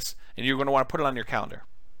to-do list, and you're going to want to put it on your calendar.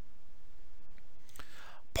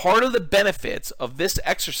 Part of the benefits of this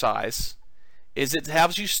exercise is it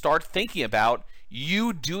helps you start thinking about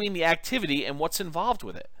you doing the activity and what's involved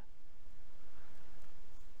with it.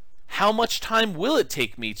 How much time will it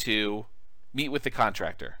take me to meet with the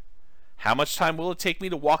contractor? How much time will it take me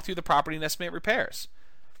to walk through the property and estimate repairs?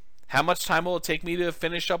 How much time will it take me to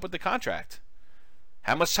finish up with the contract?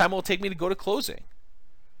 How much time will it take me to go to closing?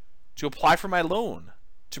 To apply for my loan?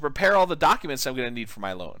 To prepare all the documents I'm going to need for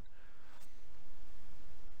my loan?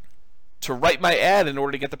 To write my ad in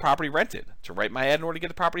order to get the property rented? To write my ad in order to get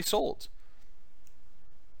the property sold?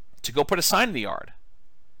 To go put a sign in the yard?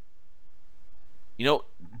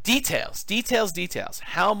 Details.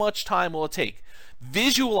 How much time will it take?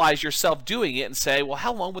 Visualize yourself doing it and say, well,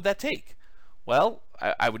 how long would that take? Well,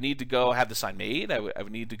 I would need to go have the sign made. I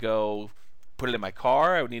would need to go put it in my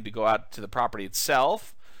car. I would need to go out to the property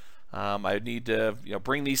itself. I would need to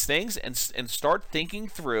bring these things and start thinking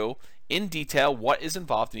through in detail what is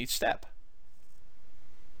involved in each step.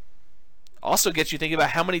 Also gets you thinking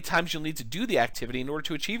about how many times you'll need to do the activity in order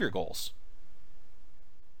to achieve your goals.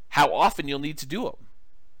 How often you'll need to do them.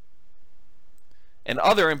 And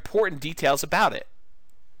other important details about it.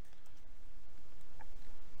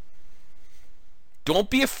 Don't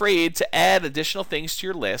be afraid to add additional things to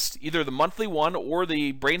your list, either the monthly one or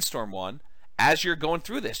the brainstorm one, as you're going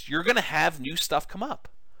through this. You're going to have new stuff come up.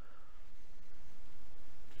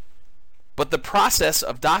 But the process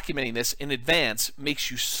of documenting this in advance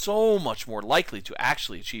makes you so much more likely to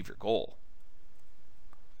actually achieve your goal.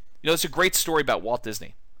 It's a great story about Walt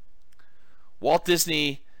Disney. Walt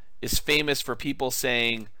Disney is famous for people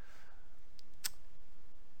saying,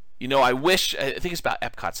 I think it's about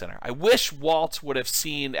Epcot Center. I wish Walt would have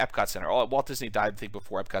seen Epcot Center. Walt Disney died, I think,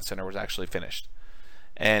 before Epcot Center was actually finished.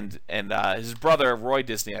 And his brother, Roy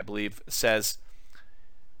Disney, I believe, says,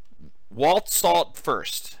 Walt saw it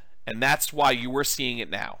first, and that's why you were seeing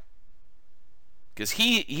it now. Because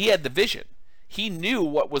he had the vision. He knew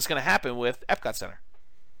what was going to happen with Epcot Center.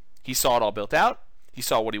 He saw it all built out. He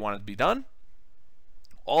saw what he wanted to be done.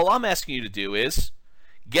 All I'm asking you to do is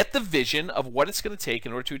get the vision of what it's going to take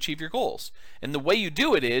in order to achieve your goals. And the way you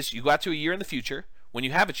do it is you go out to a year in the future when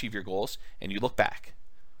you have achieved your goals and you look back.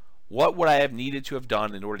 What would I have needed to have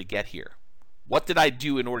done in order to get here? What did I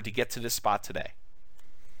do in order to get to this spot today?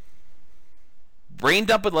 Brain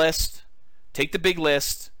dump a list, take the big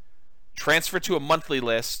list, transfer to a monthly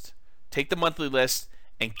list, take the monthly list,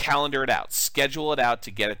 and calendar it out. Schedule it out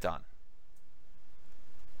to get it done.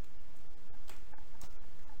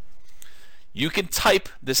 You can type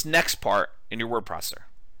this next part in your word processor.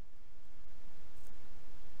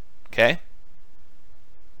 Okay?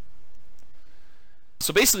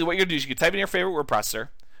 So basically what you're going to do is you can type in your favorite word processor,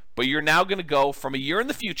 but you're now going to go from a year in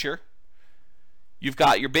the future. You've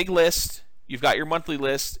got your big list, you've got your monthly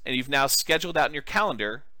list, and you've now scheduled out in your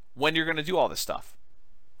calendar when you're going to do all this stuff.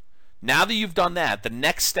 Now that you've done that, the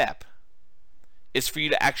next step is for you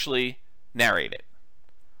to actually narrate it.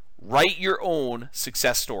 Write your own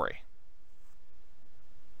success story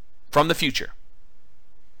from the future.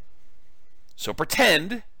 So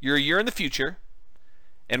pretend you're a year in the future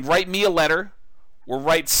and write me a letter, or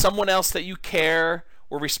write someone else that you care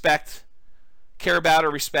about or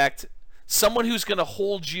respect, someone who's going to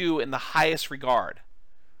hold you in the highest regard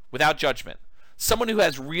without judgment, someone who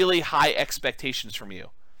has really high expectations from you.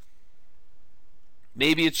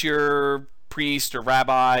 Maybe it's your priest or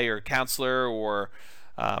rabbi or counselor or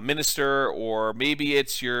minister, or maybe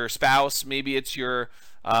it's your spouse, maybe it's your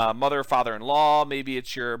mother or father-in-law, maybe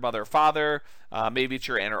it's your mother or father, maybe it's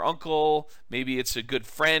your aunt or uncle, maybe it's a good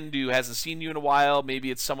friend who hasn't seen you in a while, maybe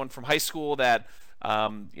it's someone from high school that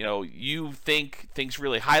you think thinks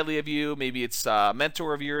really highly of you, maybe it's a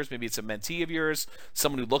mentor of yours, maybe it's a mentee of yours,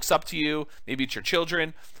 someone who looks up to you, maybe it's your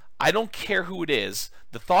children. I don't care who it is.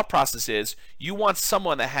 The thought process is you want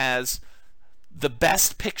someone that has the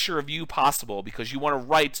best picture of you possible, because you want to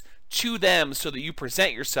write to them so that you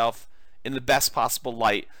present yourself in the best possible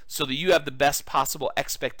light, so that you have the best possible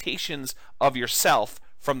expectations of yourself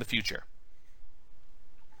from the future.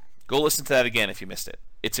 Go listen to that again if you missed it.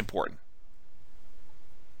 It's important.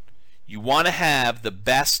 You want to have the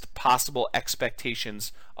best possible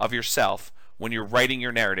expectations of yourself when you're writing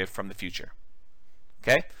your narrative from the future.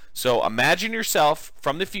 Okay? So imagine yourself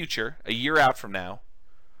from the future, a year out from now,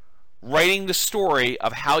 writing the story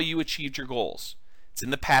of how you achieved your goals. It's in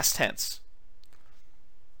the past tense.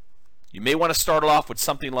 You may want to start off with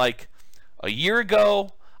something like, a year ago,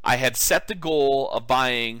 I had set the goal of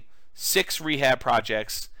buying 6 rehab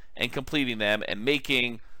projects and completing them and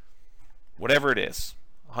making whatever it is,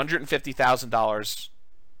 $150,000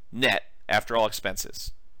 net after all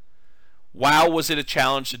expenses. Wow, was it a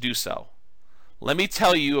challenge to do so? Let me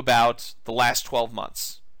tell you about the last 12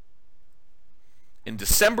 months. In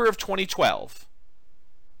December of 2012,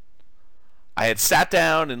 I had sat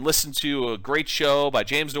down and listened to a great show by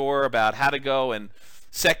James Orr about how to go and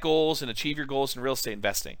set goals and achieve your goals in real estate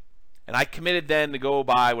investing. And I committed then to go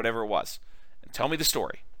buy whatever it was. And tell me the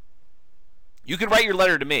story. You can write your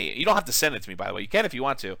letter to me. You don't have to send it to me, by the way. You can if you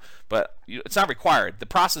want to, but it's not required. The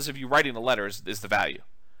process of you writing the letter is the value.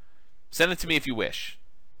 Send it to me if you wish,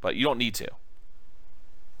 but you don't need to.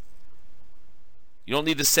 You don't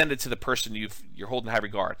need to send it to the person you're holding in high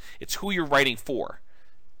regard. It's who you're writing for.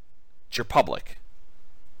 It's your public.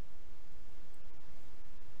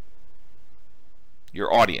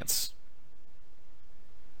 Your audience.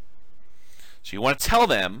 So you want to tell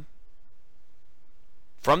them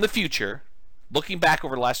from the future, looking back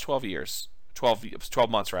over the last 12 years, 12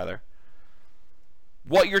 months rather,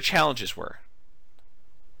 what your challenges were.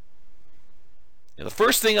 The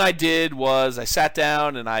first thing I did was I sat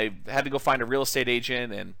down and I had to go find a real estate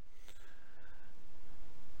agent, and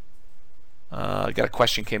I got a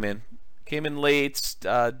question came in late.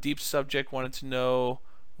 Deep subject, wanted to know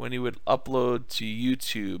when he would upload to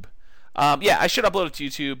YouTube. Yeah, I should upload it to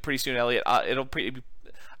YouTube pretty soon, Elliot.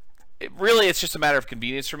 It's just a matter of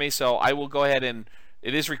convenience for me, so I will go ahead and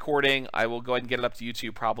it is recording. I will go ahead and get it up to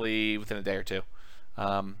YouTube probably within a day or two.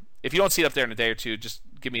 If you don't see it up there in a day or two, just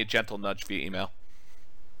give me a gentle nudge via email.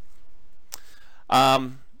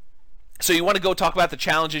 So you want to go talk about the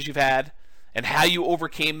challenges you've had and how you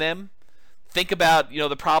overcame them. think about,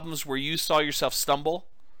 the problems where you saw yourself stumble.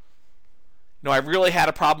 I really had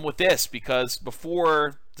a problem with this because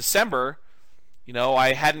before December,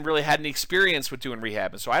 I hadn't really had any experience with doing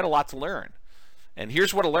rehab, and so I had a lot to learn. And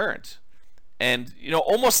here's what I learned. And,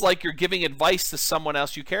 almost like you're giving advice to someone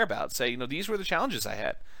else you care about. Say, these were the challenges I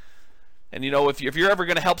had. And, if you're ever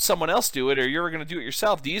going to help someone else do it or you're ever going to do it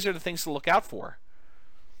yourself, these are the things to look out for.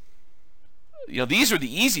 These are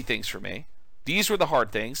the easy things for me. These were the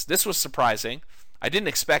hard things. This was surprising. I didn't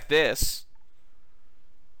expect this.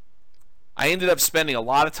 I ended up spending a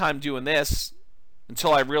lot of time doing this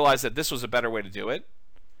until I realized that this was a better way to do it.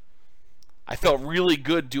 I felt really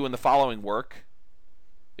good doing the following work.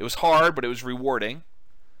 It was hard, but it was rewarding.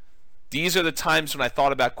 These are the times when I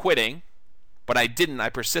thought about quitting, but I didn't. I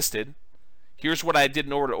persisted. Here's what I did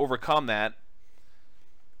in order to overcome that.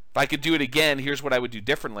 If I could do it again, here's what I would do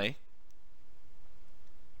differently.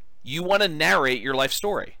 You want to narrate your life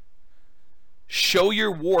story. Show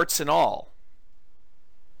your warts and all.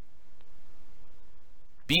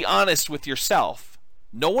 Be honest with yourself.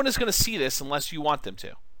 No one is going to see this unless you want them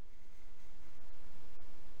to.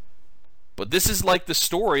 But this is like the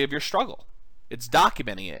story of your struggle. It's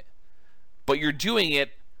documenting it. But you're doing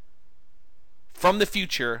it from the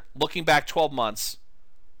future, looking back 12 months,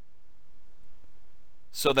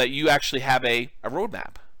 so that you actually have a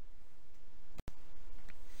roadmap.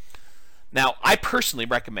 Now, I personally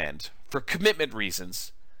recommend, for commitment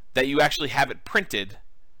reasons, that you actually have it printed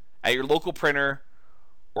at your local printer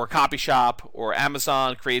or copy shop or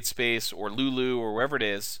Amazon, CreateSpace, or Lulu, or wherever it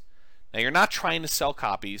is. Now, you're not trying to sell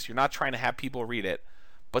copies. You're not trying to have people read it.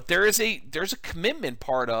 But there's a commitment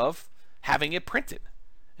part of having it printed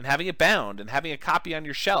and having it bound and having a copy on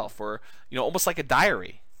your shelf, or almost like a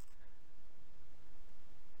diary.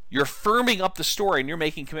 You're firming up the story and you're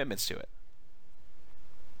making commitments to it.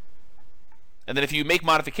 And then if you make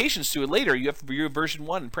modifications to it later, you have to view version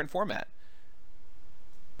 1 in print format.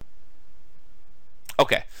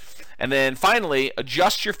 Okay. And then finally,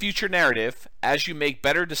 adjust your future narrative as you make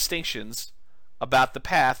better distinctions about the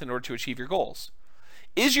path in order to achieve your goals.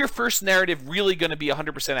 Is your first narrative really going to be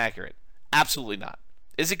 100% accurate? Absolutely not.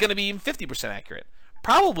 Is it going to be even 50% accurate?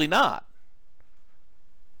 Probably not.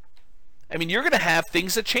 I mean, you're going to have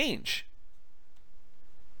things that change.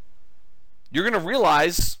 You're going to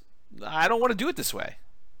realize, I don't want to do it this way.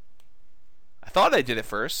 I thought I did it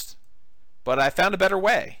first, but I found a better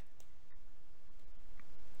way.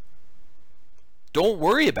 Don't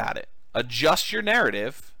worry about it. Adjust your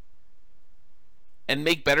narrative and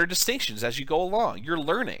make better distinctions as you go along. You're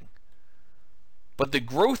learning. But the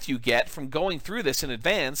growth you get from going through this in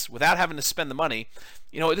advance without having to spend the money,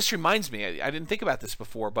 this reminds me, I didn't think about this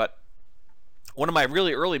before, but one of my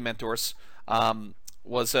really early mentors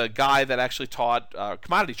was a guy that actually taught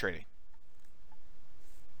commodity trading.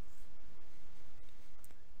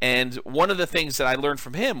 And one of the things that I learned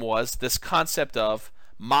from him was this concept of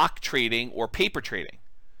mock trading or paper trading,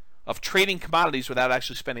 of trading commodities without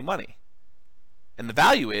actually spending money. And the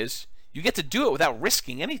value is you get to do it without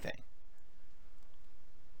risking anything.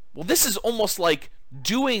 Well, this is almost like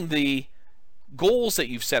doing the goals that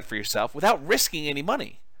you've set for yourself without risking any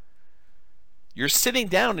money. You're sitting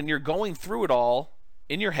down and you're going through it all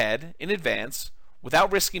in your head in advance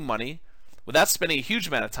without risking money, without spending a huge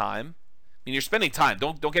amount of time. I mean, you're spending time.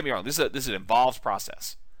 Don't get me wrong. This is an involved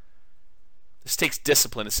process. This takes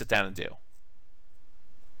discipline to sit down and do.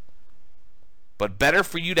 But better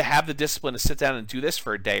for you to have the discipline to sit down and do this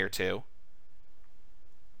for a day or two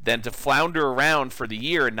than to flounder around for the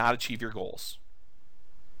year and not achieve your goals.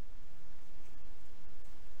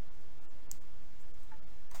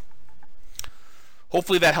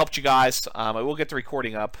 Hopefully that helped you guys. I will get the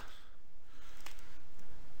recording up.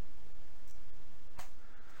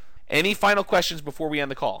 Any final questions before we end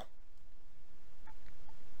the call?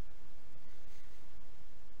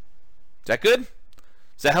 Is that good?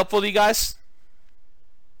 Is that helpful to you guys?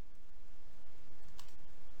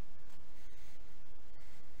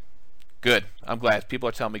 Good. I'm glad. People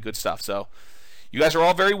are telling me good stuff. So you guys are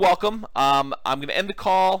all very welcome. I'm going to end the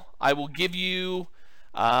call. I will give you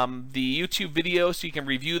the YouTube video so you can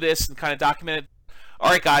review this and kind of document it.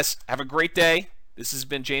 All right, guys. Have a great day. This has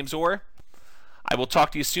been James Orr. I will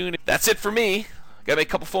talk to you soon. That's it for me. Got to make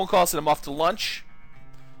a couple phone calls and I'm off to lunch.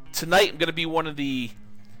 Tonight I'm going to be one of the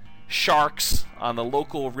sharks on the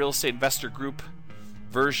local real estate investor group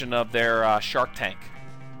version of their Shark Tank.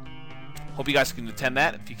 Hope you guys can attend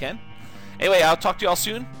that if you can. Anyway, I'll talk to you all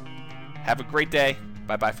soon. Have a great day.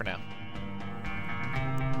 Bye-bye for now.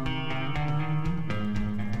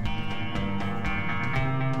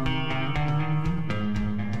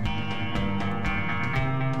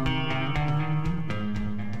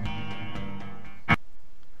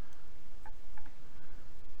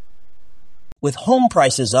 With home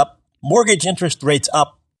prices up, mortgage interest rates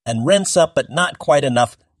up, and rents up but not quite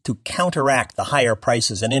enough to counteract the higher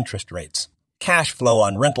prices and interest rates, cash flow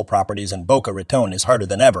on rental properties in Boca Raton is harder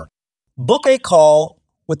than ever. Book a call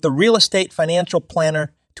with the Real Estate Financial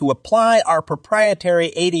Planner to apply our proprietary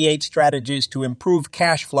 88 strategies to improve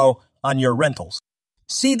cash flow on your rentals.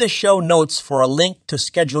 See the show notes for a link to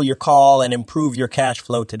schedule your call and improve your cash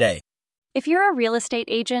flow today. If you're a real estate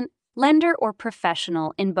agent, lender, or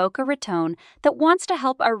professional in Boca Raton that wants to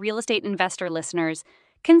help our real estate investor listeners,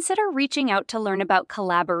 consider reaching out to learn about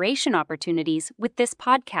collaboration opportunities with this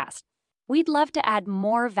podcast. We'd love to add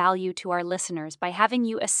more value to our listeners by having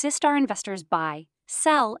you assist our investors buy,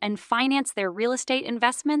 sell, and finance their real estate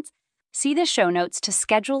investments. See the show notes to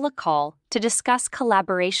schedule a call to discuss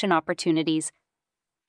collaboration opportunities